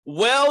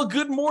Well,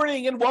 good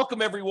morning and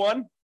welcome,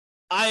 everyone.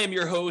 I am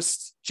your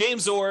host,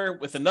 James Orr,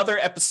 with another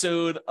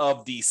episode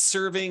of the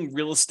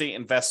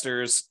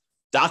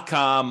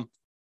ServingRealEstateInvestors.com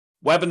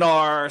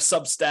webinar,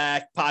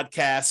 Substack,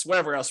 podcast,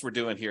 whatever else we're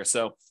doing here.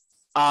 So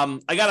I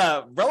got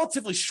a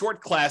relatively short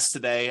class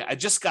today. I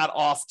just got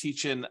off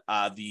teaching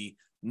the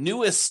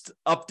newest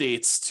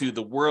updates to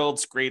the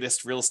world's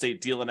greatest real estate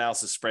deal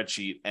analysis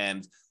spreadsheet,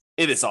 and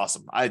it is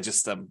awesome.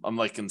 I'm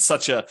like in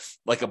such a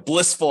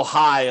blissful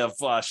high of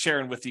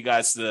sharing with you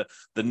guys the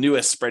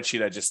newest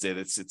spreadsheet I just did.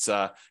 It's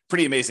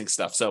pretty amazing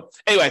stuff. So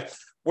anyway,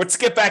 let's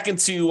get back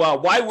into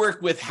why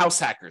work with house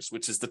hackers,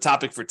 which is the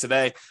topic for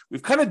today.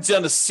 We've kind of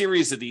done a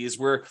series of these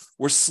where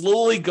we're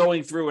slowly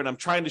going through, and I'm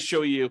trying to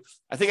show you.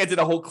 I think I did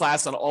a whole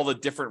class on all the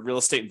different real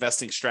estate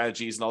investing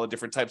strategies and all the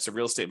different types of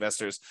real estate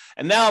investors.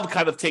 And now I'm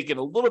kind of taking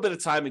a little bit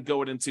of time and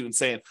going into and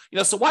saying,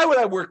 so why would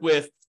I work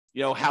with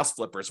house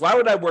flippers? Why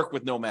would I work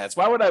with nomads?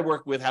 Why would I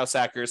work with house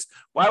hackers?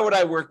 Why would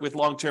I work with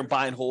long-term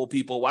buy and hold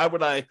people? Why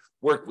would I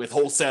work with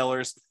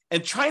wholesalers?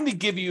 And trying to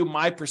give you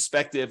my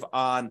perspective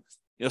on,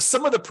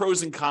 some of the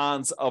pros and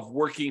cons of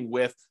working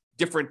with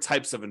different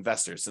types of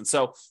investors. And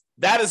so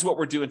that is what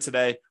we're doing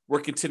today.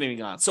 We're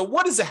continuing on. So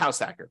what is a house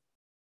hacker?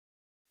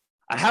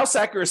 A house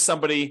hacker is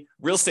somebody,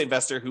 real estate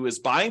investor, who is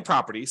buying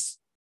properties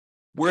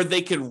where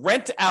they can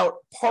rent out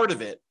part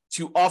of it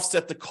to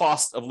offset the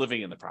cost of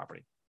living in the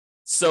property.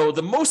 So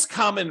the most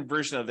common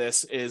version of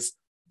this is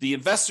the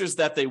investors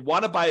that they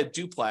want to buy a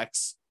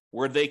duplex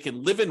where they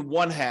can live in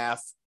one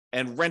half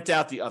and rent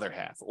out the other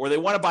half, or they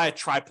want to buy a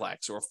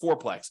triplex or a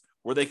fourplex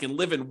where they can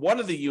live in one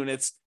of the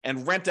units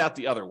and rent out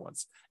the other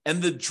ones.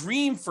 And the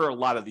dream for a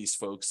lot of these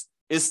folks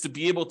is to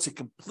be able to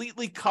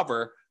completely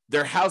cover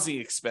their housing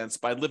expense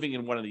by living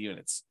in one of the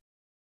units.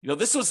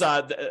 This was,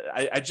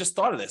 I just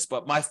thought of this,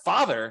 but my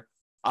father,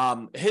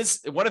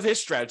 one of his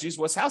strategies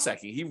was house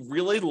hacking. He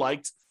really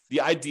liked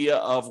the idea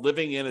of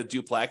living in a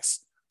duplex,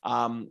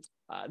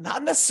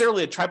 not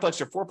necessarily a triplex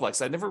or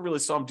fourplex. I never really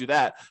saw him do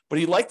that, but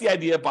he liked the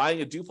idea of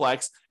buying a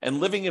duplex and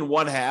living in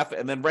one half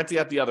and then renting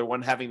out the other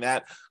one, having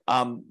that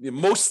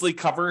mostly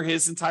cover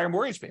his entire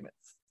mortgage payment.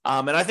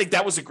 And I think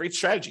that was a great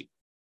strategy.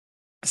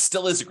 It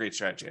still is a great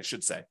strategy, I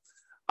should say.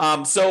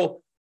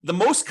 So the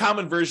most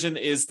common version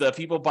is the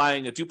people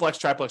buying a duplex,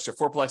 triplex, or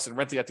fourplex and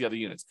renting out the other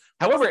units.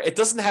 However, it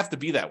doesn't have to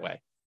be that way.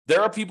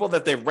 There are people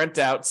that they rent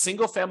out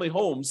single family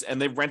homes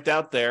and they rent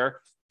out their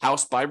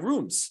house by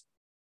rooms.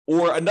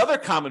 Or another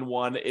common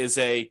one is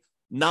a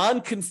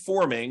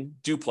non-conforming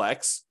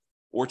duplex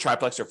or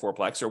triplex or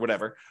fourplex or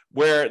whatever,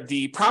 where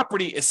the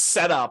property is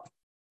set up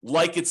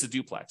like it's a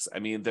duplex. I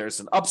mean, there's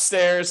an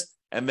upstairs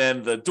and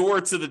then the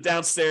door to the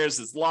downstairs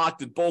is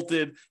locked and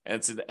bolted, and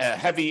it's a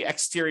heavy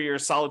exterior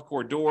solid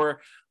core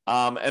door.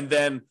 And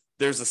then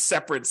there's a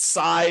separate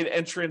side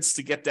entrance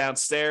to get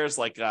downstairs,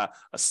 like a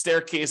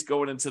staircase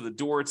going into the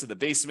door to the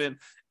basement.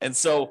 And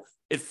so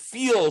it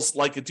feels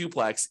like a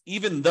duplex,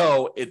 even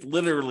though it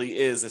literally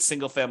is a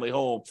single family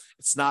home.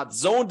 It's not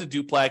zoned a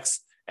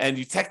duplex, and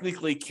you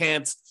technically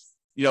can't,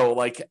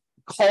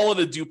 call it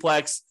a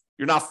duplex.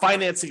 You're not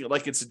financing it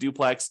like it's a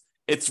duplex.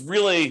 It's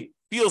really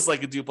feels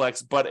like a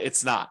duplex, but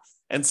it's not.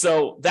 And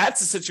so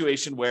that's a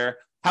situation where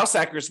house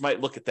hackers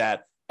might look at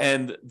that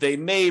and they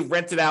may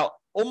rent it out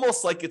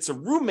almost like it's a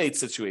roommate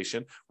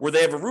situation where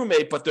they have a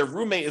roommate, but their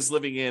roommate is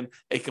living in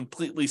a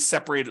completely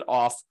separated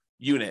off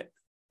unit.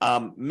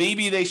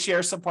 Maybe they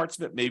share some parts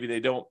of it, maybe they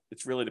don't.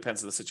 It really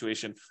depends on the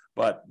situation,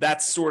 but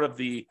that's sort of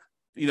the,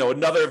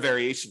 another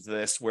variation to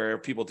this where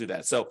people do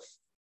that. So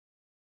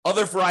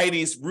other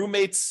varieties,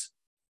 roommates,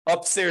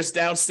 upstairs,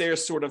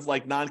 downstairs, sort of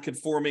like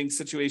non-conforming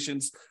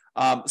situations.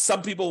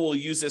 Some people will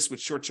use this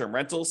with short-term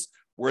rentals,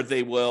 where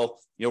they will,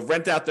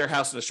 rent out their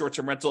house in a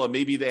short-term rental, and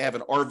maybe they have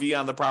an RV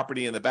on the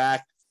property in the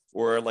back,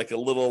 or like a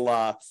little,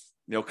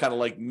 kind of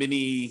like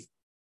mini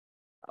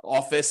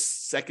office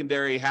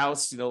secondary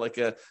house, like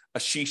a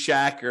she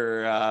shack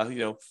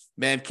or,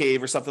 man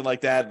cave or something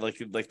like that,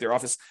 like their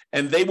office.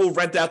 And they will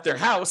rent out their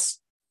house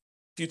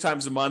a few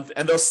times a month,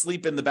 and they'll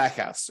sleep in the back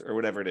house or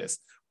whatever it is.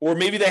 Or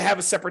maybe they have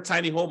a separate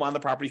tiny home on the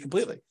property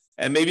completely.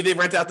 And maybe they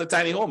rent out the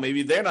tiny home.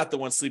 Maybe they're not the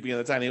one sleeping in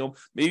the tiny home.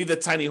 Maybe the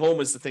tiny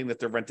home is the thing that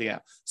they're renting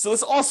out. So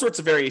there's all sorts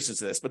of variations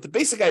to this. But the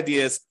basic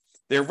idea is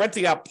they're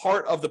renting out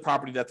part of the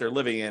property that they're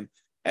living in.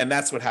 And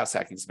that's what house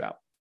hacking is about.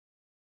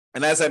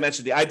 And as I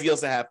mentioned, the ideal is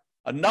to have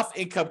enough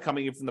income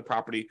coming in from the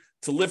property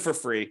to live for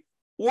free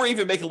or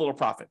even make a little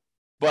profit.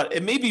 But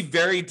it may be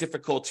very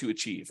difficult to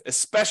achieve,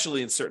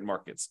 especially in certain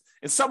markets.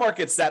 In some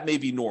markets, that may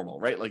be normal,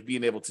 right? Like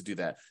being able to do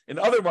that. In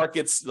other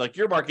markets, like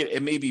your market,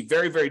 it may be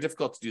very, very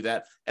difficult to do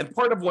that. And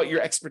part of what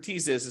your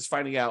expertise is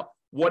finding out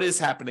what is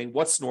happening,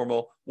 what's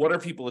normal, what are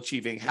people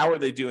achieving, how are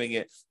they doing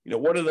it,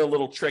 what are the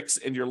little tricks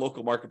in your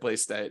local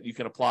marketplace that you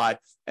can apply.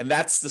 And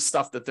that's the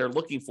stuff that they're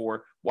looking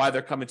for, why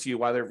they're coming to you,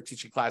 why they're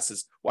teaching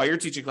classes, why you're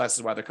teaching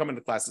classes, why they're coming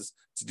to classes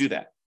to do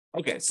that.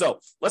 Okay, so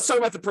let's talk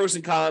about the pros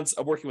and cons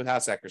of working with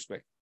house hackers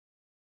quick.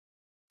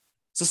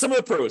 So some of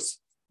the pros,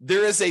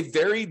 there is a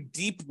very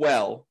deep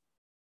well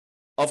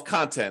of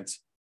content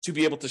to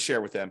be able to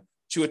share with them,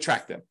 to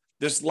attract them.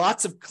 There's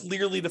lots of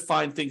clearly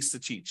defined things to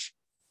teach.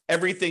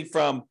 everything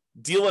from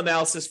deal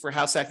analysis for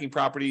house hacking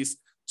properties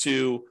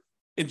to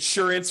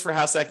insurance for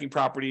house hacking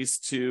properties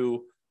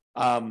to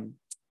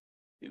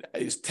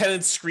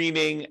tenant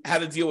screening, how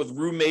to deal with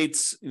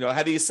roommates,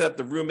 how do you set up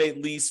the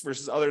roommate lease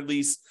versus other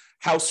lease,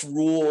 house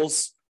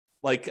rules,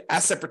 like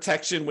asset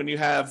protection when you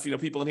have,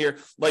 people in here.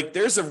 Like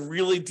there's a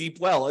really deep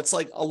well. It's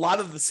like a lot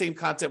of the same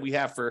content we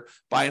have for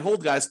buy and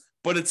hold guys,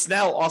 but it's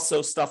now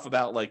also stuff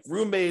about like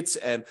roommates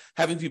and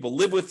having people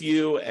live with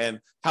you and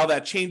how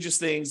that changes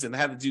things and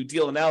how to do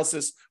deal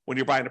analysis when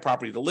you're buying a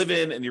property to live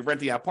in and you're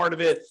renting out part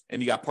of it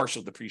and you got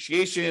partial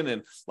depreciation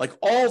and like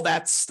all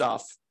that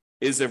stuff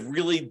is a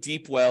really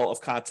deep well of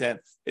content.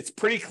 It's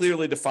pretty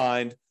clearly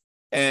defined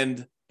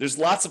and there's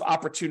lots of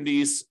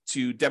opportunities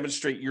to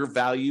demonstrate your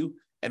value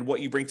and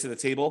what you bring to the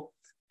table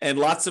and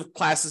lots of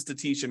classes to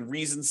teach and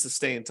reasons to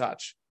stay in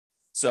touch.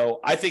 So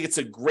I think it's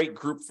a great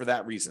group for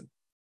that reason.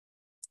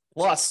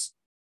 Plus,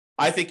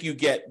 I think you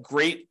get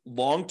great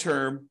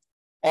long-term,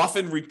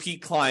 often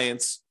repeat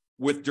clients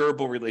with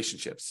durable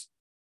relationships.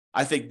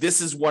 I think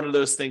this is one of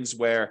those things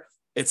where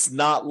it's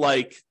not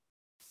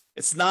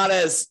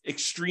as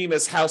extreme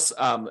as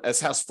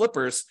house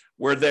flippers,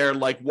 where they're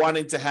like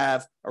wanting to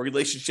have a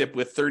relationship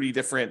with 30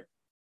 different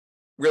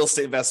real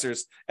estate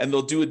investors and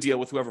they'll do a deal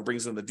with whoever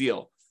brings them the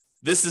deal.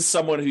 This is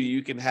someone who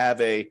you can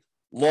have a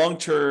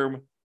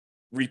long-term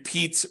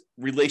repeat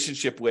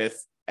relationship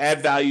with,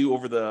 add value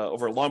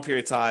over a long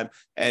period of time,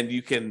 and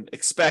you can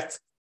expect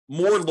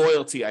more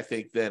loyalty, I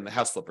think, than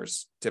house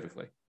flippers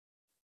typically.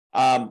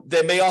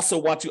 They may also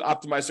want to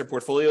optimize their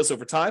portfolios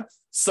over time.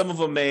 Some of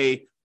them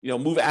may,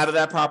 move out of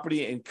that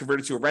property and convert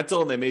it to a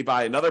rental, and they may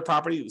buy another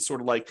property,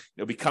 sort of like,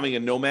 becoming a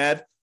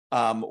nomad,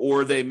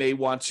 or they may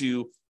want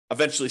to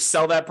eventually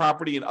sell that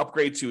property and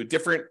upgrade to a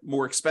different,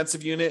 more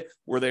expensive unit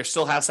where they're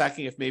still house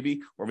hacking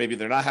or maybe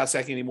they're not house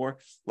hacking anymore,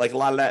 like a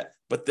lot of that,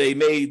 but they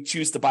may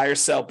choose to buy or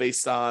sell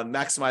based on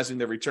maximizing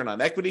their return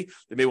on equity.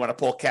 They may want to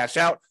pull cash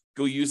out,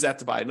 go use that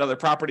to buy another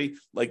property.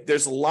 Like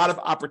there's a lot of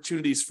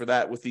opportunities for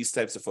that with these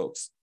types of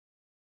folks.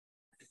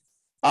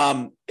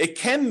 It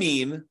can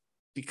mean,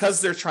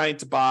 because they're trying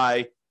to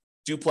buy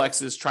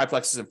duplexes,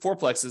 triplexes, and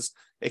fourplexes,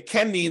 it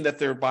can mean that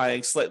they're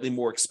buying slightly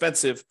more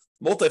expensive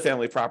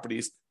multifamily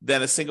properties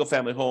than a single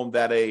family home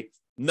that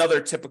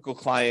another typical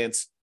client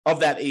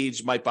of that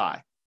age might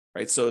buy,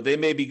 right? So they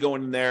may be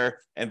going in there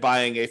and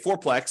buying a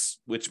fourplex,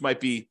 which might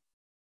be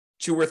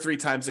 2 or 3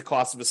 times the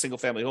cost of a single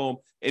family home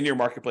in your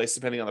marketplace,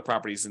 depending on the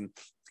properties and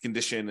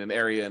condition and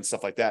area and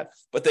stuff like that.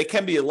 But they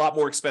can be a lot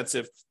more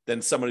expensive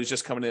than someone who's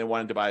just coming in and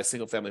wanting to buy a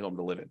single family home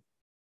to live in.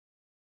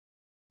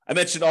 I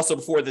mentioned also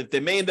before that they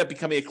may end up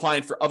becoming a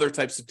client for other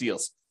types of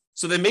deals.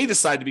 So they may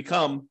decide to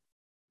become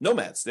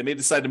nomads. They may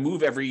decide to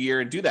move every year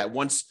and do that.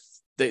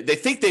 Once they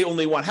think they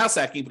only want house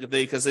hacking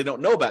because they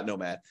don't know about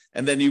Nomad.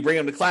 And then you bring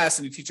them to class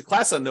and you teach a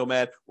class on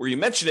Nomad, or you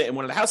mention it in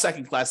one of the house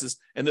hacking classes,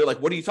 and they're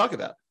like, what are you talking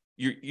about?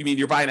 You mean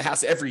you're buying a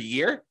house every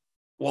year?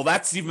 Well,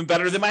 that's even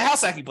better than my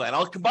house hacking plan.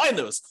 I'll combine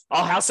those.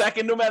 I'll house hack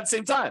and Nomad at the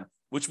same time,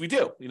 which we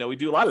do. We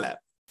do a lot of that.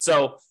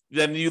 So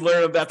then you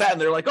learn about that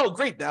and they're like, oh,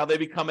 great. Now they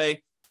become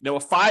a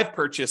 5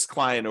 purchase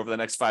client over the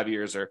next 5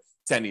 years or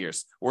 10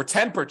 years, or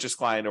 10 purchase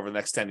client over the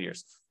next 10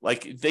 years.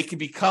 Like they can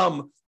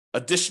become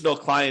additional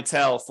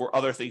clientele for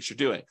other things you're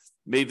doing.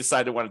 May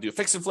decide to want to do a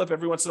fix and flip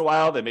every once in a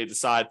while. They may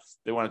decide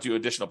they want to do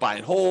additional buy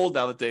and hold.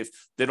 Now that they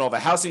don't have a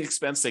housing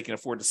expense, they can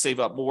afford to save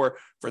up more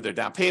for their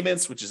down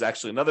payments, which is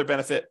actually another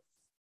benefit.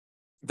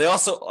 They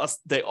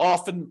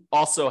often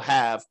also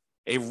have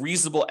a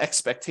reasonable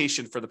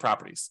expectation for the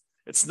properties.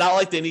 It's not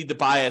like they need to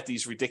buy at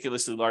these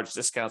ridiculously large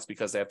discounts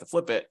because they have to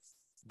flip it.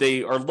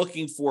 They are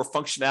looking for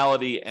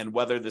functionality and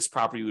whether this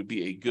property would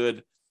be a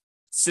good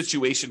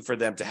situation for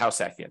them to house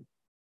hack in.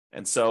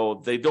 And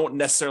so they don't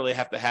necessarily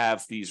have to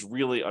have these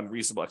really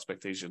unreasonable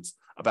expectations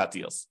about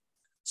deals.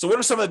 So what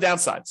are some of the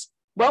downsides?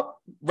 Well,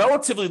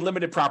 relatively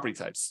limited property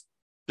types.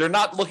 They're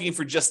not looking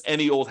for just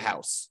any old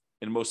house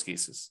in most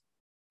cases.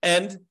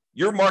 And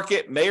your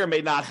market may or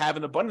may not have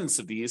an abundance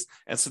of these.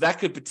 And so that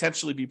could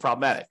potentially be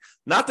problematic.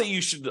 Not that you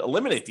should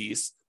eliminate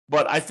these,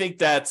 but I think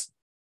that,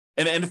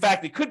 and in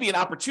fact, it could be an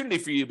opportunity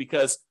for you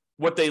because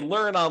what they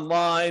learn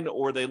online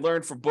or they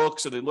learn from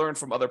books or they learn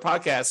from other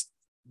podcasts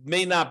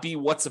may not be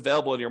what's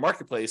available in your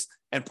marketplace.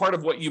 And part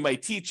of what you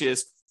might teach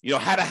is,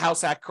 how to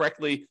house hack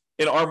correctly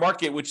in our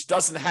market, which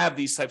doesn't have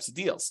these types of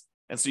deals.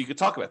 And so you could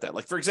talk about that.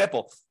 Like, for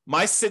example,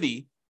 my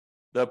city,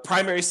 the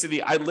primary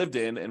city I lived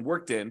in and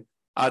worked in,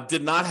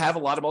 did not have a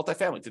lot of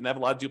multifamily, didn't have a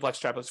lot of duplex,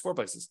 triplex,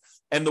 fourplexes.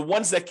 And the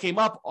ones that came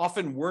up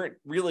often weren't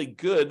really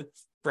good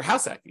for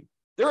house hacking.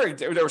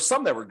 There were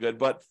some that were good,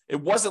 but it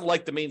wasn't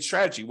like the main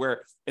strategy,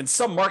 where in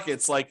some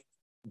markets, like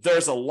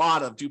there's a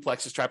lot of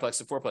duplexes,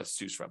 triplexes, and fourplexes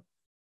to choose from.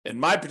 In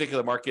my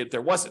particular market,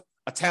 there wasn't.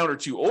 A town or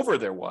two over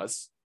there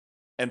was.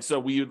 And so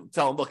we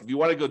tell them, look, if you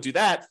want to go do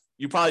that,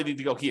 you probably need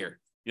to go here.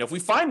 If we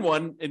find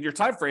one in your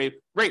time frame,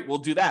 great, we'll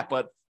do that.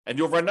 And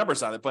you'll run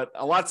numbers on it. But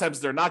a lot of times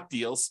they're not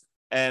deals,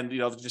 and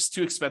they're just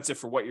too expensive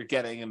for what you're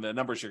getting and the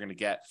numbers you're going to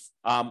get.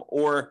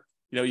 Or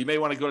you may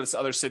want to go to this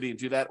other city and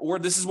do that. Or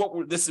this is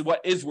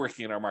what is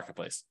working in our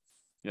marketplace.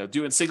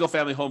 doing single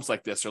family homes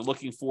like this or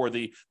looking for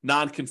the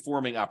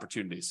non-conforming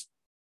opportunities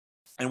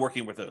and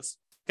working with those.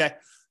 Okay.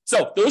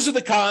 So those are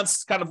the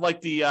cons, kind of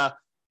like the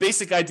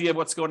basic idea of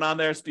what's going on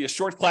there. It's be a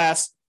short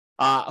class.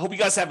 I hope you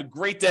guys have a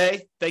great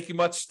day. Thank you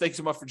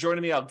so much for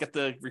joining me. I'll get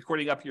the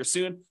recording up here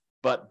soon,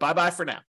 but bye-bye for now.